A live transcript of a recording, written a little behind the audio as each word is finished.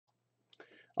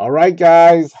All right,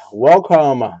 guys,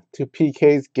 welcome to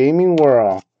PK's Gaming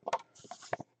World.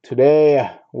 Today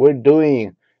we're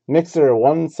doing Mixer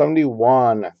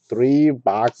 171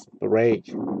 3-box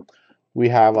break. We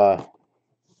have a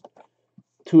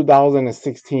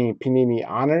 2016 Panini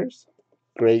Honors,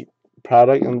 great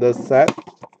product in this set.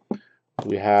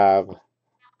 We have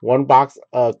one box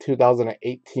of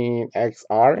 2018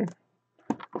 XR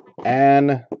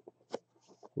and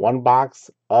one box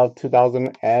of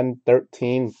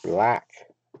 2013 Black.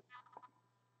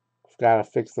 Gotta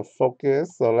fix the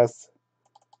focus, so let's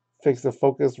fix the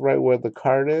focus right where the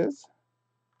card is.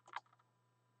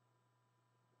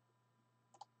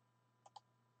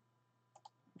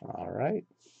 All right.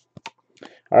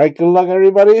 All right, good luck,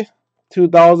 everybody.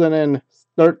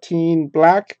 2013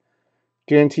 Black,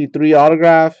 guaranteed 3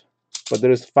 autograph, but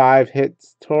there's 5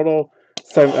 hits total.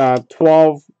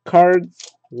 12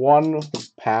 cards, 1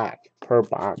 pack per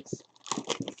box.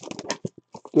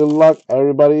 Good luck,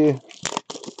 everybody.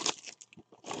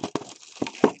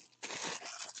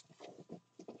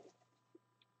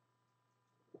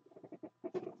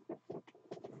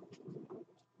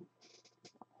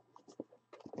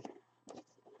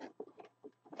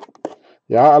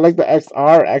 Yeah, I like the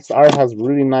XR. XR has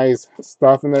really nice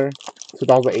stuff in there.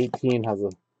 2018 has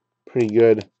a pretty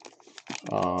good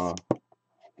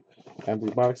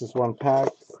empty boxes, 1 pack.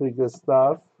 Pretty good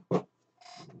stuff.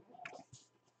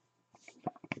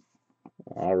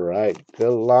 All right,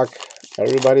 good luck,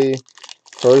 everybody.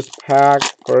 First pack,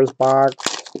 first box.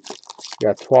 You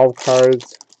got 12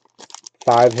 cards,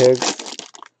 5 hits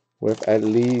with at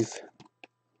least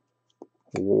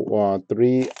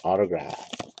 3 autographs.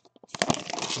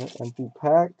 Empty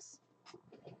packs.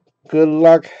 Good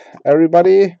luck,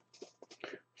 everybody.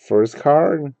 First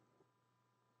card.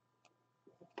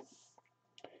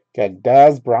 Got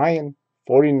Dez Bryant,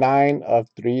 49 of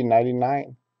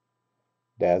 399.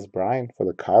 Dez Bryant for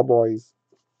the Cowboys.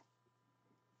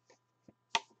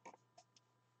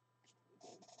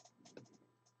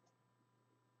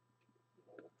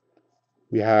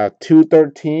 We have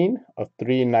 213 of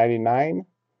 399.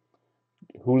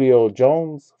 Julio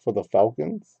Jones for the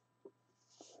Falcons.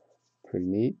 Pretty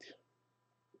neat.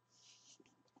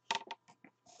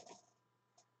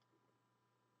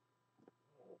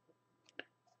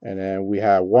 And then we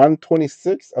have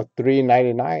 126 of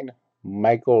 399.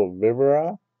 Michael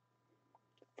Rivera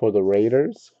for the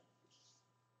Raiders.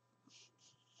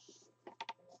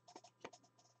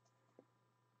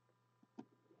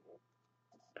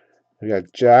 We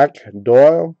got Jack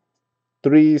Doyle,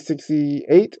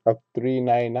 368 of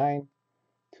 399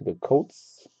 to the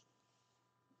Colts.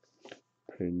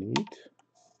 Pretty neat.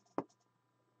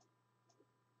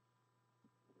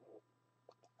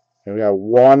 And we got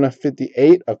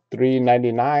 158 of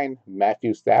 399,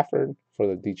 Matthew Stafford for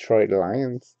the Detroit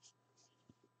Lions.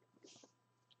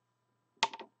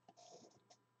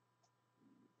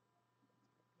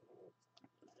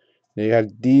 Then you got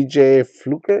DJ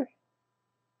Fluker,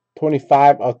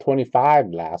 25 of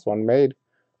 25, last one made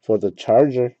for the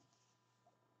Charger.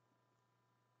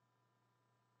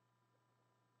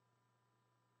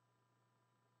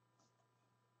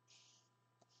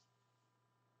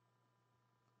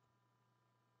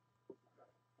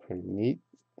 Pretty neat.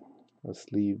 Let's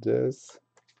leave this.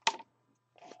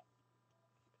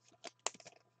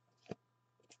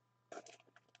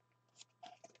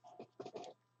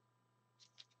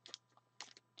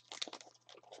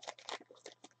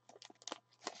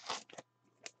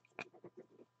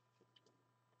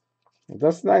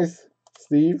 That's nice,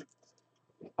 Steve.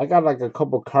 I got like a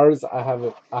couple cards I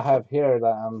have here that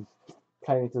I'm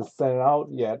planning to send out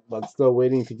yet, but still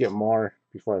waiting to get more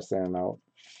before I send them out.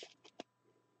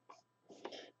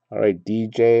 All right,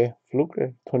 DJ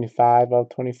Fluker, 25 of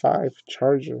 25,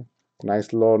 Charger.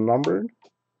 Nice low number.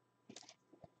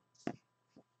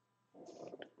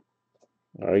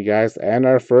 All right, guys, and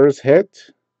our first hit,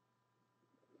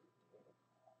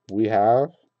 we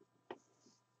have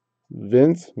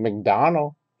Vince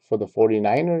McDonald for the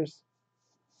 49ers.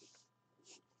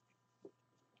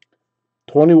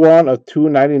 21 of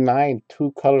 299,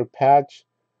 2-color patch,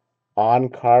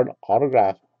 on-card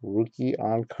autograph, rookie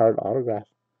on-card autograph.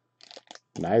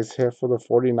 Nice hit for the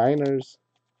 49ers.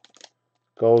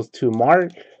 Goes to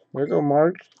Mark. There you go,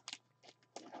 Mark.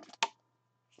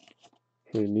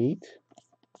 Pretty neat.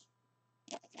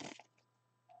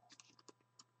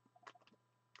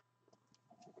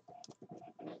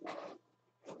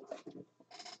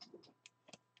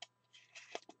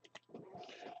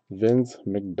 Vince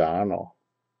McDonald.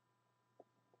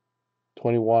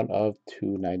 21 of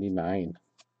 299.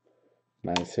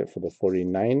 Nice hit for the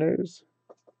 49ers.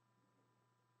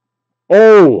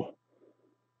 Oh!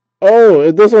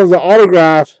 Oh, this one's an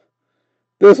autograph.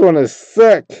 This one is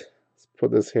sick. Let's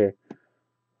put this here.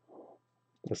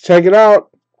 Let's check it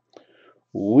out.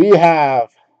 We have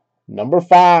number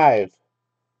 5.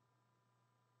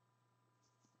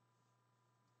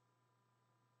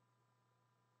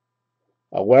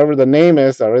 Whatever the name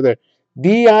is, right there.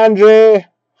 DeAndre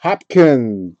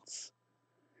Hopkins.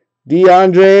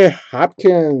 DeAndre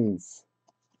Hopkins.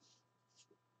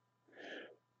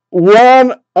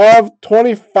 1 of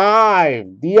 25.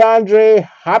 DeAndre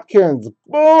Hopkins.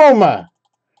 Boom.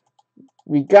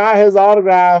 We got his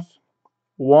autograph.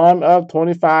 1 of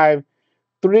 25.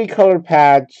 3-color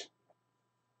patch.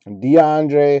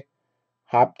 DeAndre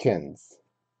Hopkins.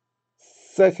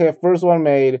 Sick hit. First one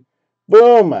made.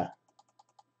 Boom.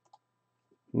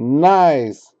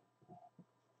 Nice.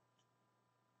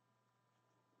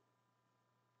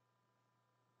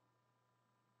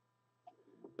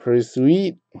 Pretty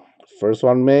sweet. First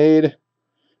one made.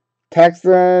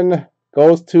 Texan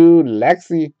goes to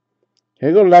Lexi. Here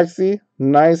you go, Lexi.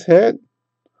 Nice hit.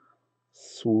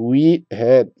 Sweet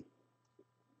hit.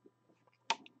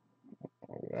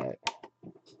 All right.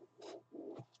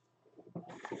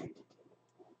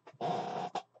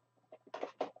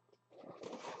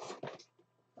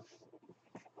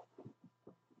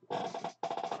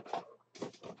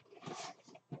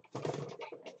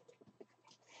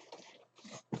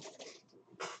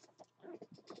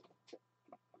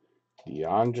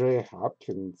 DeAndre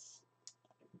Hopkins.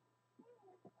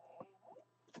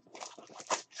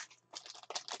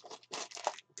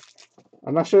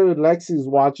 I'm not sure if Lexi's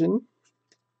watching.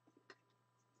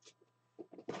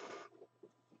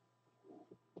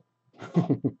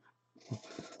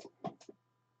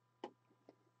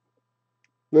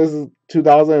 This is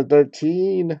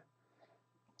 2013.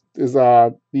 This is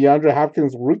DeAndre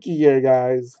Hopkins rookie year,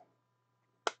 guys.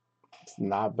 It's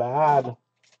not bad.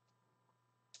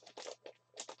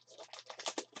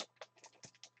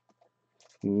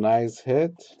 Nice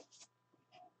hit.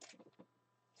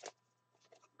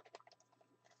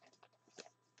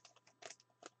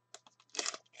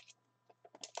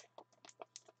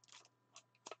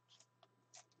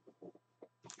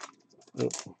 Oh.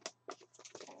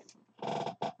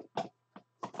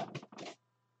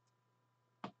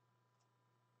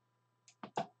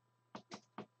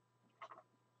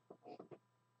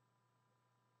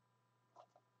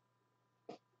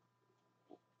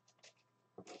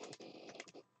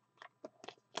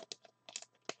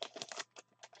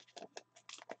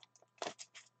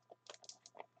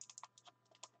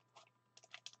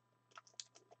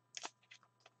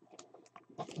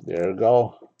 There we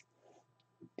go.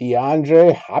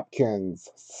 DeAndre Hopkins.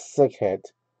 Sick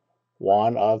hit.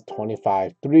 1 of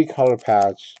 25. 3-color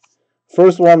patch.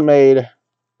 First one made.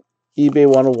 eBay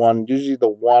 101. Usually the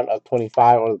 1 of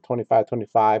 25 or the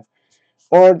 25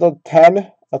 or the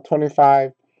 10 of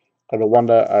 25 are the one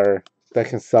that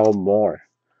can sell more.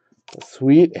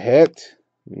 Sweet hit.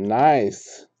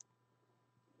 Nice.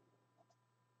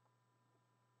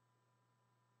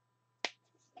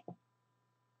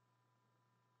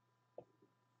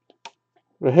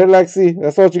 Right here, Lexi.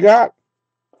 That's what you got.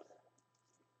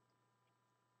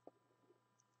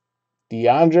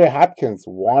 DeAndre Hopkins,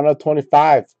 1 of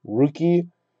 25. Rookie,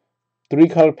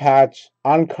 3-color patch,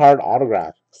 on-card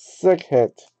autograph. Sick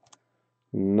hit.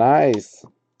 Nice.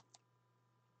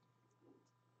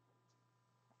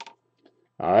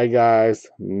 All right, guys.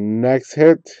 Next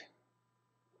hit,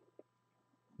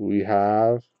 we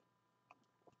have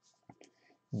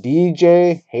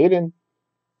DJ Hayden.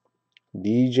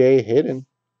 DJ Hayden.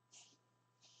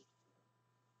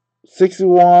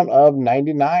 61 of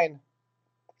 99.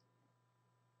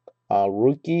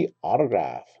 Rookie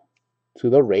autograph to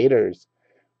the Raiders.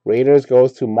 Raiders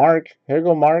goes to Mark. Here you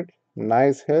go, Mark.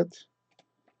 Nice hit.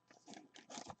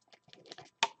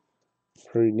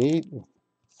 Pretty neat.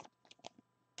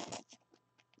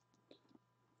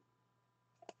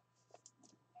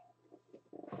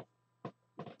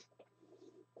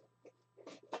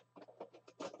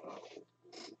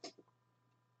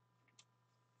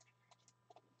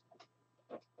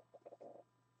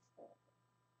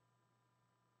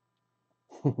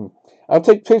 I'll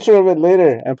take a picture of it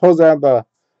later and post it on the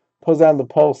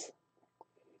post.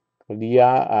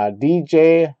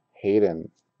 DJ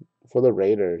Hayden for the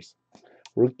Raiders.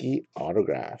 Rookie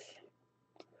autograph.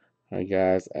 Alright,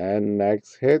 guys, and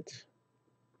next hit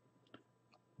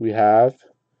we have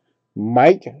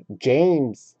Mike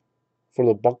James for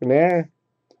the Buccaneers.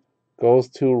 Goes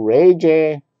to Ray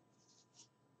J.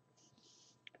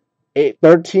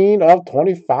 13 of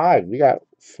 25. We got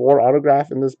 4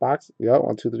 autograph in this box. Yep,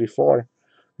 1, 2, 3, 4.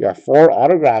 We got 4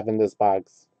 autograph in this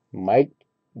box. Mike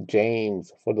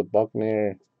James for the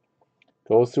Buccaneers.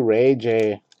 Goes to Ray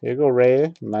J. Here you go,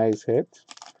 Ray. Nice hit.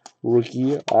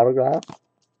 Rookie autograph.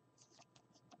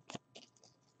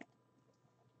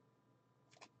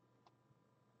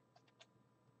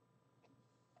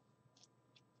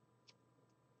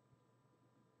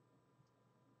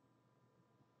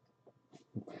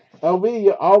 LV,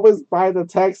 you always buy the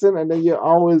Texan and then you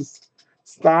always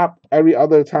stop every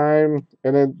other time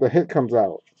and then the hit comes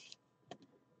out.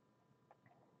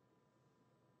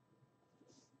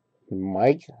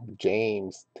 Mike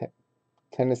James,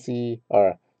 Tennessee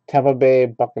or Tampa Bay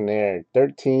Buccaneer,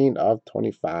 13 of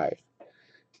 25.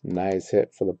 Nice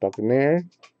hit for the Buccaneer.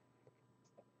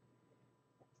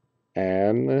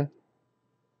 And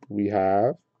we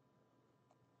have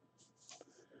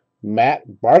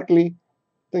Matt Barkley.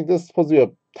 I think this is supposed to be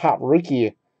a top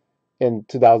rookie in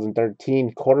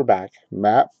 2013 quarterback.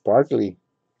 Matt Barkley.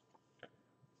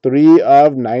 3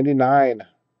 of 99.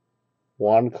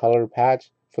 One color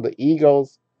patch for the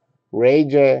Eagles. Ray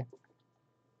J.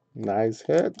 Nice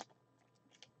hit.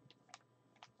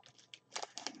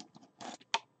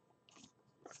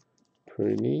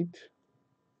 Pretty neat.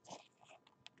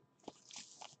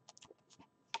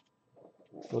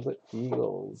 For the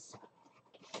Eagles.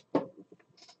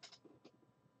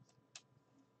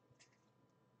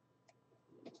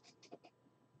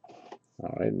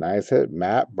 All right, nice hit.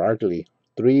 Matt Barkley.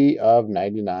 3 of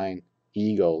 99.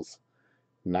 Eagles.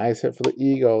 Nice hit for the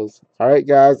Eagles. All right,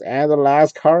 guys, and the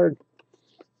last card.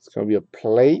 It's going to be a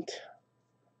plate.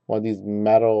 One of these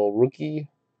metal rookie.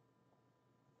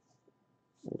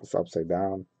 It's upside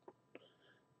down.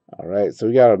 All right, so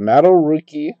we got a metal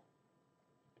rookie.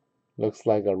 Looks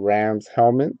like a Rams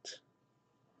helmet.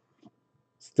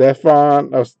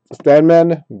 Stedman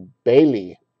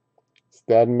Bailey.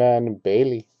 Stedman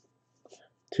Bailey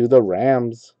to the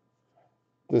Rams.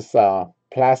 This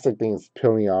plastic thing is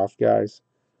peeling off, guys.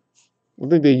 I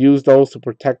think they use those to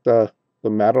protect the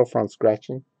metal from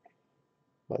scratching.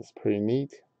 That's pretty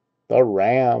neat. The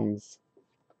Rams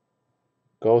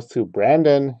goes to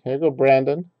Brandon. Here you go,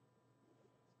 Brandon.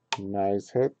 Nice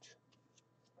hit.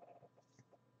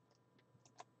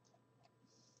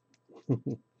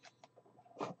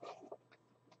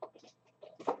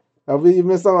 You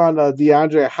missed out on the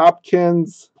DeAndre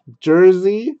Hopkins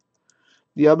jersey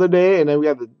the other day, and then we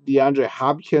got the DeAndre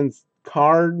Hopkins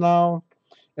card now,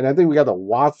 and I think we got the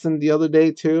Watson the other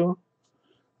day too,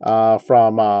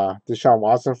 from Deshaun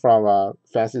Watson from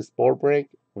Fantasy Sport Break.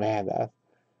 Man,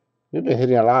 we've been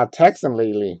hitting a lot of Texan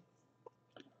lately.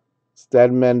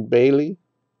 Stedman Bailey,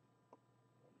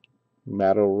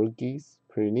 metal rookies,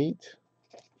 pretty neat.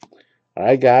 All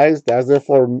right, guys, that's it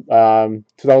for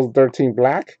 2013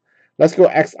 Black. Let's go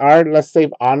XR. Let's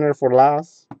save honor for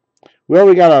last. We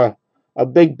already got a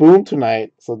big boom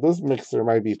tonight, so this mixer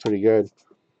might be pretty good.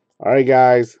 All right,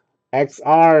 guys.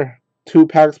 XR, 2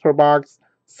 packs per box,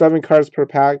 7 cards per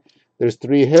pack. There's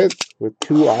 3 hits with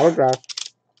 2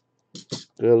 autographs.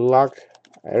 Good luck,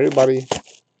 everybody.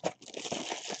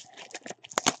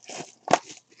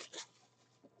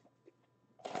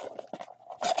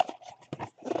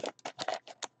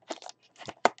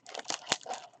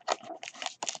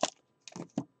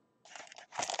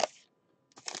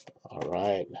 All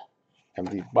right.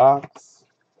 Empty box.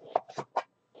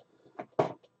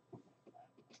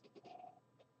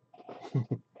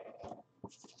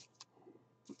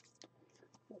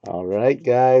 All right,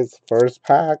 guys. First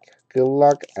pack. Good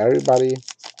luck, everybody.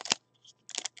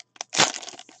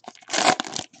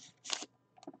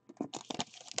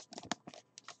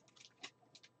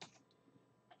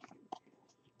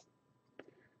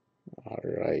 All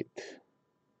right.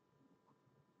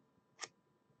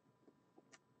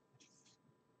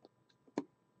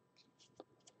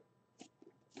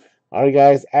 All right,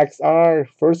 guys. XR.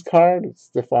 First card.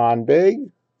 Stephon Diggs.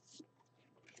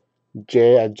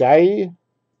 Jay Ajayi.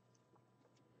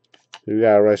 We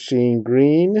got Rasheem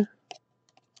Green.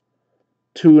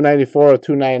 294 or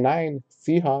 299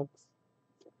 Seahawks.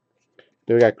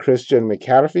 Then we got Christian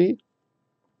McCaffrey.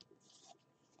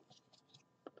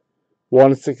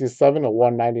 167 or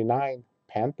 199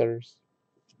 Panthers.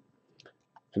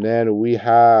 And then we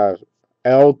have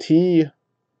LT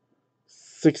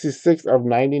 66 of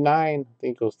 99. I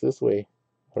think it goes this way.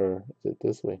 Or is it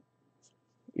this way?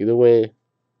 Either way,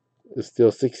 it's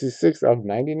still 66 of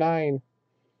 99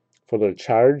 for the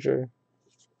Charger.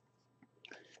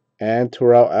 And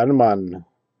Terrell Edmond.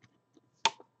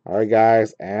 All right,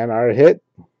 guys. And our hit.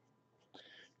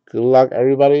 Good luck,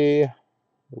 everybody.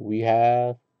 We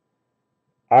have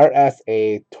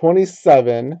RSA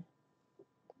 27.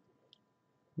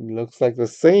 Looks like the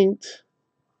Saint.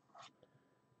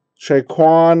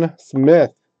 Tre'Quan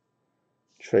Smith.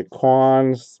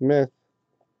 Tre'Quan Smith.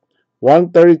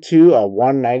 132 of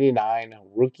 199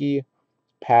 rookie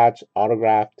patch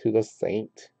autograph to the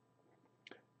Saint.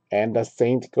 And the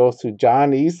Saint goes to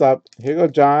John Easup. Here you go,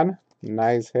 John.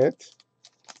 Nice hit.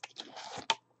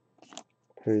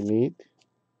 Pretty neat.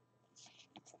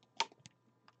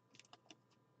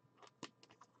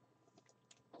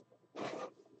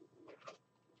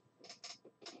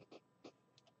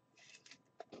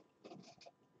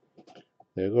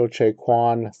 There you go,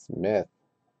 Traquan Smith.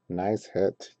 Nice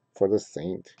hit for the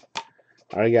Saint.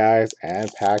 All right, guys,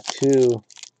 and pack 2.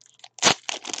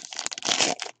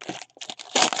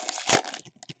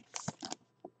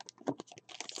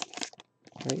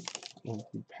 Right,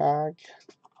 pack.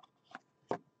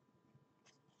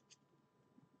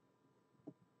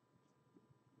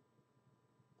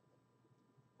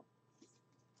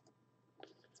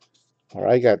 All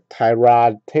right, got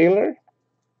Tyrod Taylor,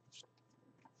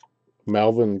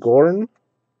 Melvin Gordon.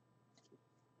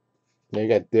 Then you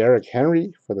got Derrick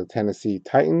Henry for the Tennessee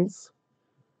Titans.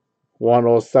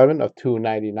 107 of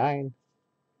 299.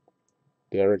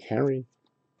 Derrick Henry.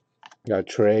 Got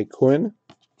Trey Quinn.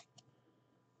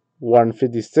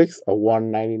 156 of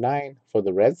 199 for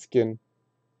the Redskin.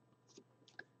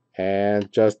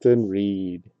 And Justin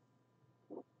Reed.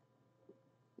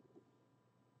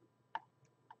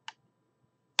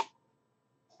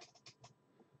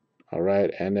 All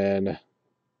right, and then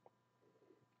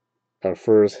our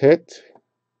first hit,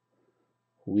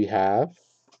 we have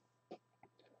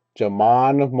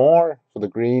Jamon Moore for the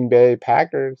Green Bay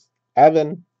Packers.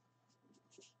 Evan.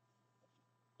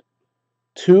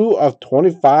 2 of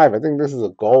 25. I think this is a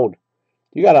gold.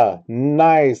 You got a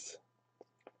nice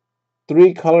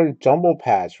 3-color jumbo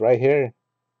patch right here.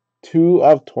 2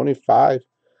 of 25.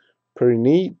 Pretty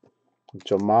neat.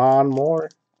 Jamon Moore.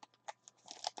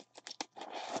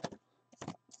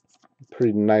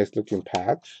 Pretty nice looking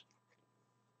patch.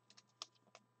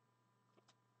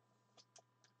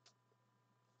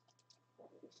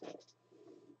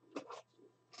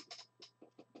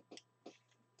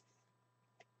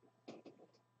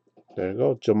 There you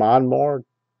go. Jamon Moore.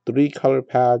 3-color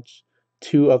patch.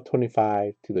 2 of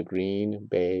 25 to the Green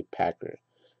Bay Packers.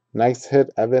 Nice hit,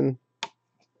 Evan.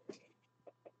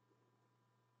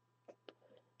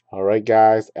 All right,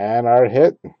 guys, and our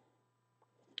hit.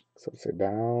 So sit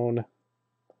down.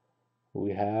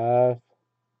 We have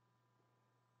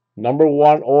number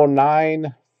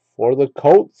 109 for the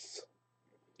Colts.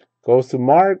 Goes to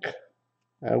Mark.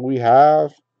 And we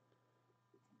have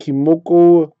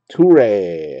Kemoko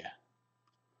Turay.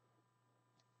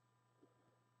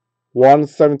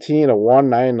 117 of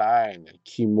 199.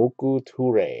 Kemoko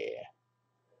Turay.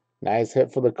 Nice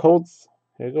hit for the Colts.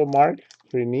 Here you go, Mark.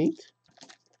 Pretty neat.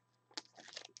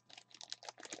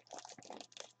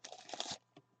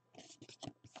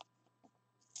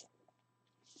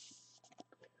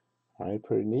 All right,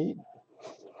 pretty neat.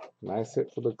 Nice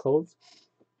hit for the Colts.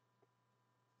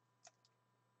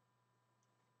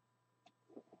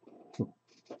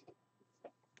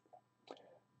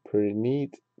 Pretty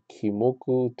neat.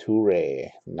 Kemoko Turay.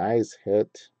 Nice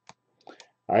hit.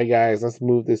 All right, guys, let's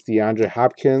move this DeAndre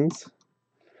Hopkins.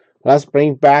 Let's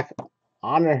bring back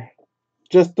honor.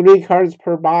 Just 3 cards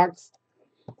per box.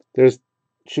 There's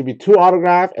should be 2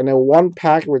 autograph and then 1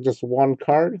 pack with just 1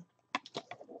 card.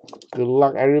 Good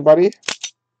luck, everybody.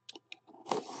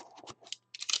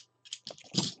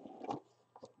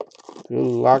 Good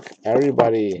luck,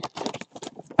 everybody.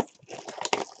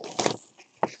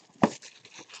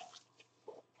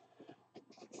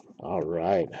 All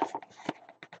right.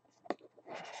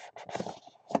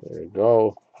 There we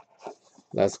go.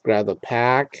 Let's grab the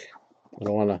pack. I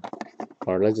don't want to,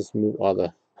 or let's just move all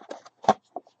the,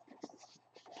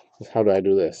 how do I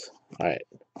do this? All right.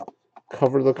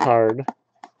 Cover the card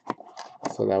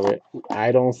so that way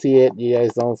I don't see it, you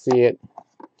guys don't see it.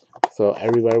 So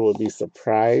everybody will be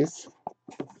surprised.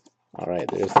 All right,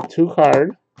 there's the 2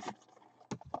 card.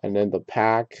 And then the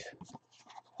pack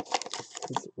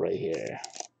is right here.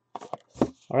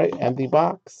 All right, empty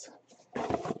box.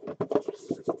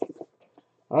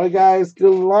 All right, guys,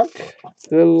 good luck.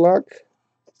 Good luck.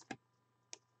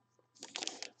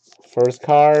 First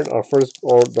card, or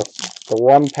the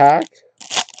 1 pack.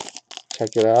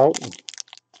 Check it out.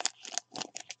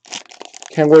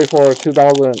 Can't wait for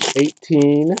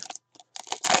 2018.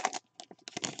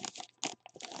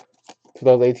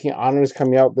 2018 honors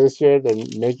coming out this year. They're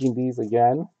making these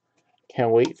again.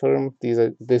 Can't wait for them.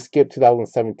 They skipped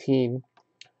 2017.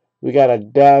 We got a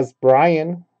Dez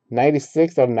Bryant,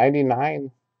 96 of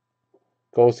 99.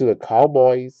 Goes to the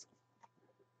Cowboys.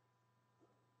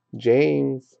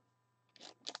 James.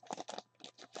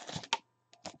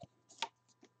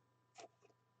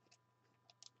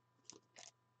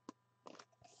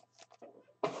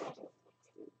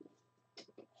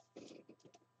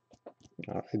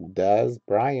 All right, Dez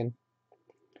Bryant,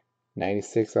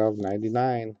 96 of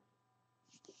 99.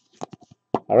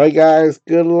 All right, guys,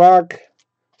 good luck.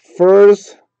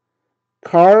 First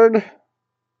card,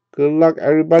 good luck,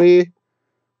 everybody.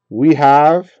 We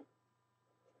have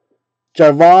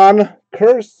Javon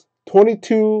Curse,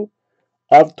 22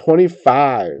 of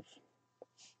 25.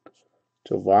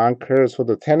 Javon Curse for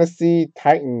the Tennessee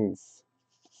Titans.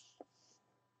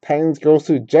 Titans goes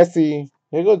to Jesse.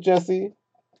 Here you go, Jesse.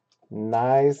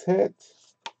 Nice hit.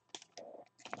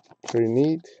 Pretty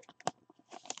neat.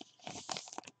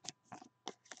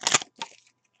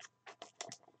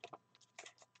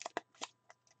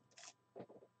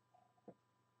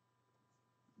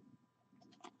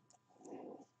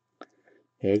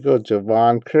 Here you go,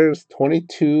 Javon Curse,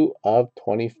 22 of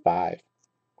 25.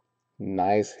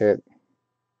 Nice hit.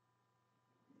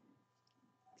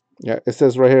 Yeah, it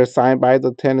says right here, signed by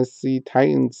the Tennessee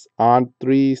Titans on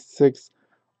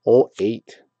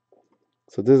 3/6/08.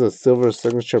 So this is a silver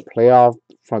signature playoff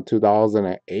from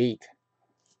 2008.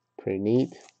 Pretty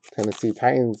neat. Tennessee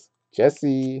Titans,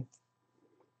 Jesse.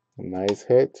 Nice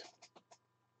hit.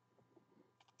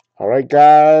 All right,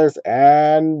 guys,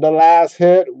 and the last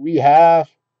hit we have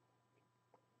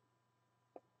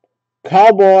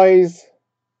Cowboys.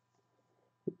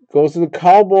 Goes to the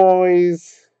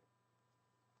Cowboys.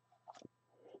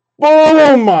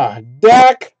 Boom!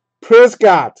 Dak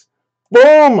Prescott.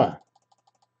 Boom!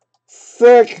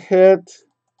 Sick hit.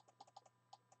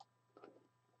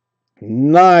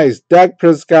 Nice. Dak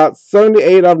Prescott,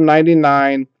 78 of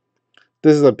 99.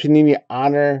 This is a Panini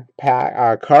Honor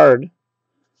card.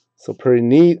 So pretty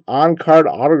neat. On-card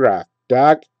autograph.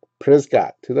 Dak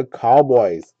Prescott to the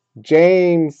Cowboys.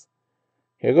 James.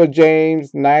 Here you go,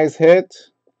 James. Nice hit.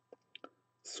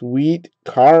 Sweet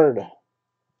card.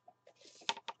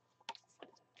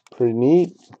 Pretty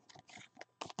neat.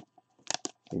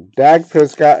 Dak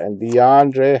Prescott and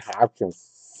DeAndre Hopkins.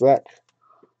 Sick.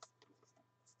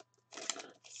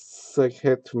 Sick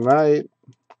hit tonight.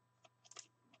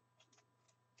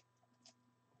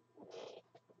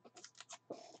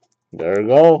 There we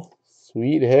go.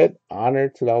 Sweet hit. Honor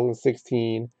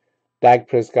 2016. Dak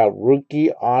Prescott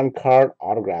rookie on-card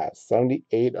autograph.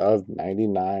 78 of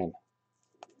 99.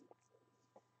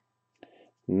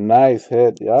 Nice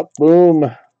hit. Yep.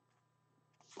 Boom.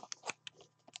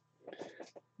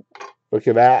 Look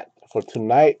at that for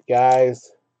tonight,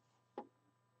 guys.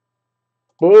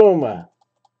 Boom.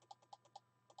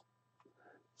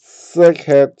 Sick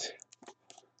hit.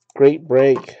 Great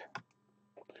break.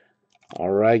 All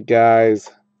right, guys.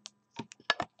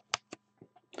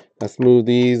 Let's move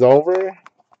these over.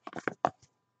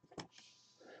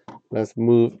 Let's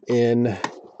move in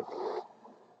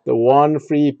the one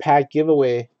free pack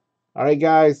giveaway. All right,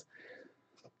 guys.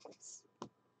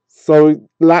 So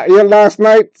last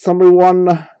night somebody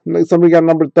won. Somebody got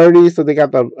number 30, so they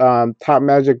got the Top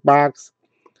Magic box.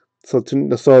 So the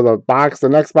next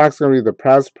box is gonna be the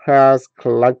Press Pass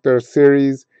Collector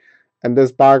Series, and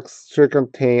this box should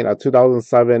contain a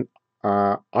 2007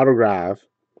 autograph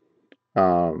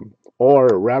or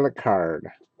relic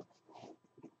card.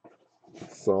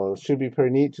 So it should be pretty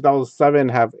neat. 2007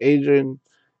 have Adrian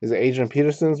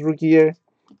Peterson's rookie year,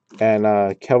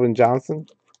 and Kelvin Johnson.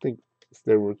 I think it's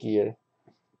their rookie year.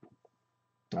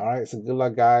 All right, so good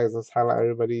luck, guys. Let's highlight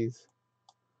everybody's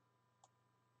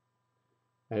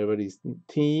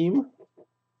team.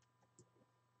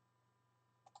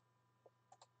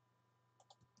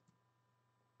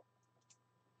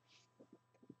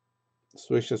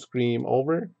 Switch the screen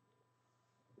over.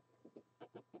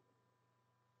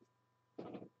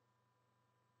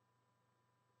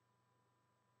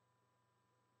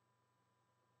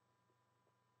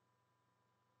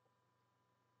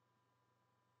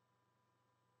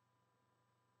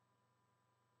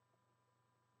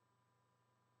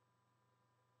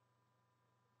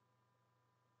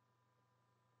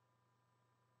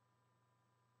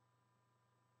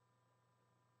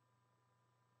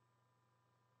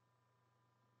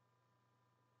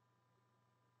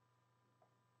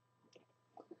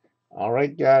 All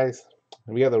right, guys.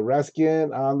 We have the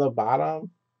Redskins on the bottom.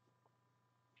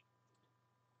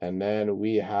 And then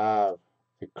we have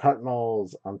the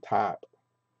Cardinals on top.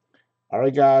 All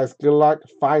right, guys. Good luck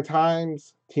 5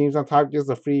 times. Teams on top gets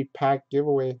a free pack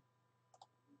giveaway.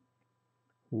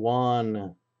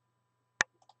 1,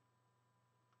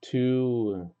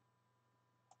 2,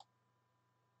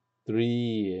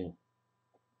 3,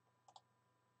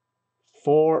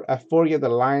 4. At 4, you get the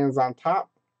Lions on top.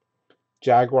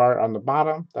 Jaguar on the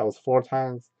bottom. That was 4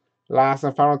 times. Last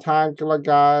and final time. Good luck,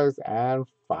 guys. And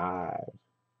 5.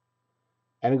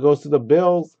 And it goes to the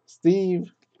Bills.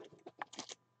 Steve.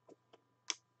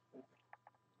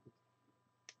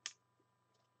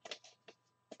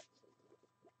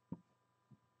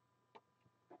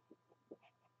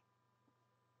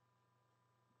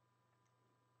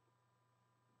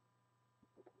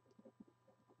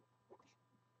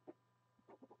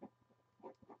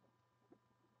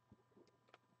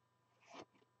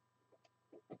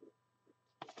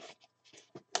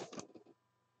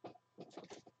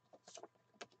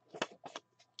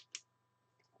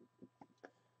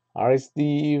 All right,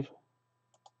 Steve.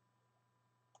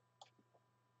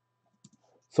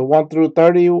 So 1 through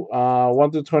 30,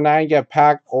 1 through 29, you get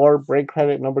pack or break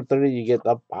credit. Number 30, you get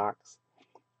the box.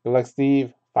 Good luck,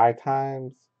 Steve. 5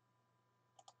 times.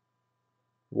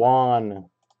 1,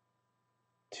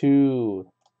 2,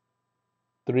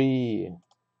 3,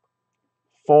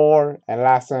 4, and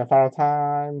last and final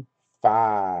time,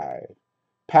 5.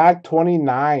 Pack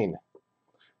 29.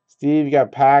 Steve, you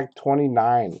got pack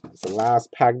 29. It's the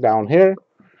last pack down here.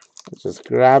 Let's just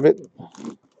grab it.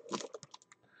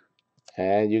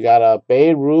 And you got a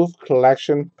Babe Ruth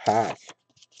collection pack.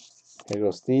 Here you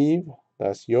go, Steve.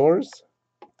 That's yours.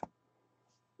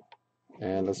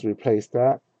 And let's replace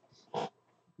that.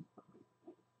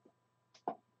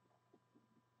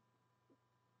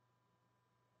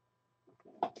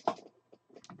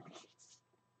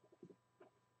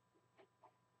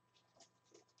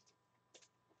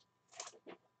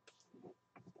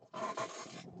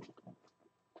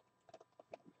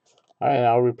 All right,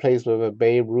 I'll replace with a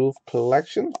Babe Ruth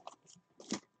collection.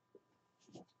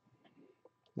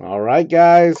 All right,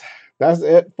 guys, that's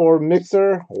it for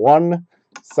Mixer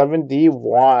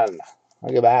 171.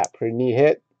 Look at that, pretty neat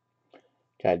hit.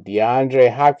 Got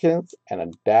DeAndre Hopkins and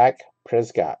a Dak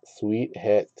Prescott, sweet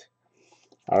hit.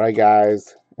 All right,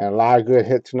 guys, and a lot of good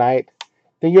hit tonight.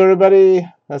 Thank you, everybody.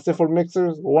 That's it for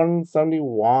Mixers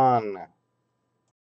 171.